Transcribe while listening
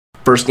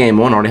first game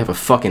on, I already have a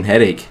fucking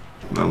headache.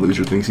 My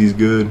loser thinks he's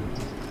good.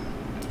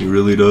 He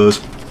really does.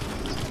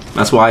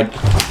 That's why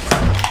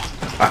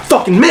I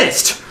fucking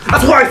missed!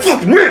 That's why I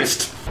fucking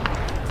missed!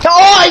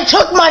 Oh, he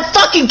took my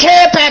fucking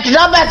care package.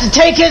 I'm about to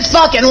take his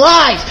fucking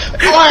life.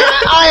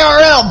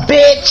 IRL,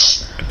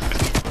 bitch.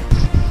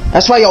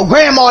 That's why your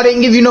grandma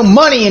didn't give you no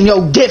money in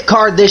your gift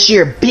card this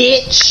year,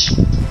 bitch.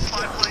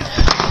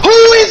 Who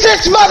is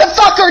this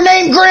motherfucker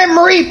named Grim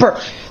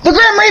Reaper? The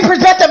Grim Reaper's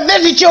about to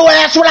visit your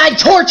ass when I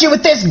torch you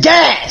with this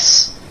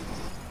gas.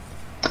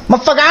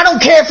 Motherfucker, I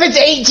don't care if it's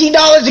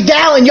 $18 a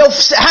gallon. Your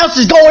house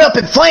is going up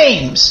in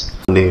flames.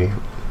 Dude.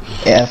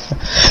 Yeah.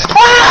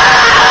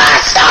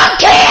 Ah! Stop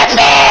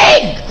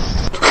camping!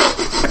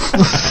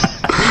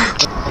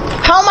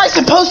 How am I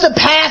supposed to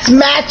pass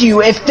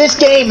Matthew if this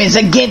game is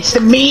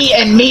against me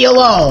and me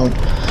alone?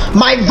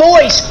 My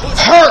voice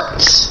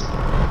hurts.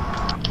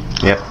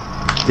 Yep.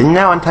 Didn't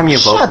that one time you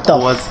voted? Shut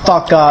the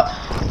fuck up.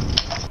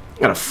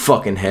 I got a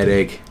fucking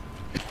headache.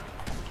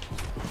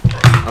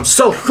 I'm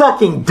so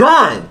fucking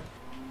done!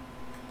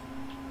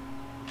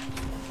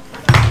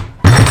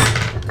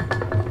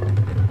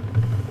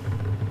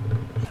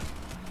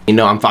 You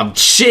know, I'm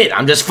shit.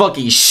 I'm just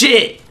fucking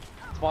shit.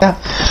 Oh,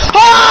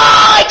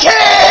 I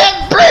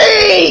can't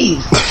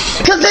breathe!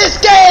 Because this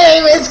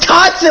game is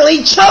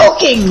constantly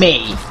choking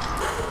me!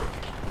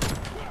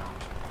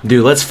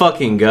 Dude, let's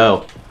fucking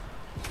go.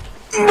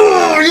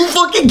 Are you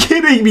fucking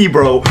kidding me,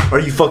 bro? Are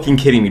you fucking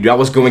kidding me, dude? I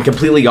was going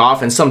completely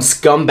off and some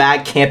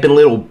scumbag camping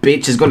little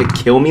bitch is gonna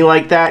kill me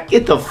like that?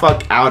 Get the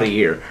fuck out of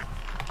here.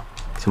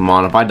 Come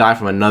on, if I die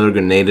from another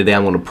grenade today,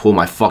 I'm gonna pull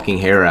my fucking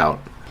hair out.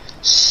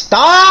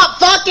 Stop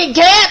fucking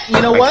camp!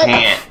 You know what? I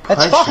can't.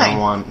 That's Punch fine.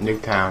 someone,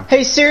 Nuketown.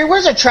 Hey Siri,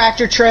 where's a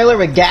tractor trailer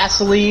with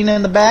gasoline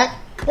in the back?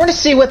 I want to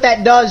see what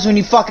that does when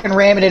you fucking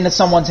ram it into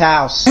someone's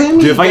house.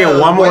 Dude, if I get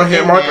one more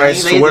hit mark, I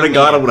swear to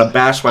God, I'm gonna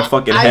bash my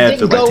fucking head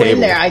through my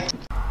table.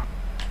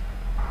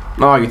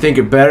 No, you think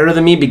you're better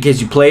than me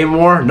because you play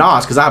more? Nah,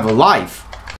 it's because I have a life.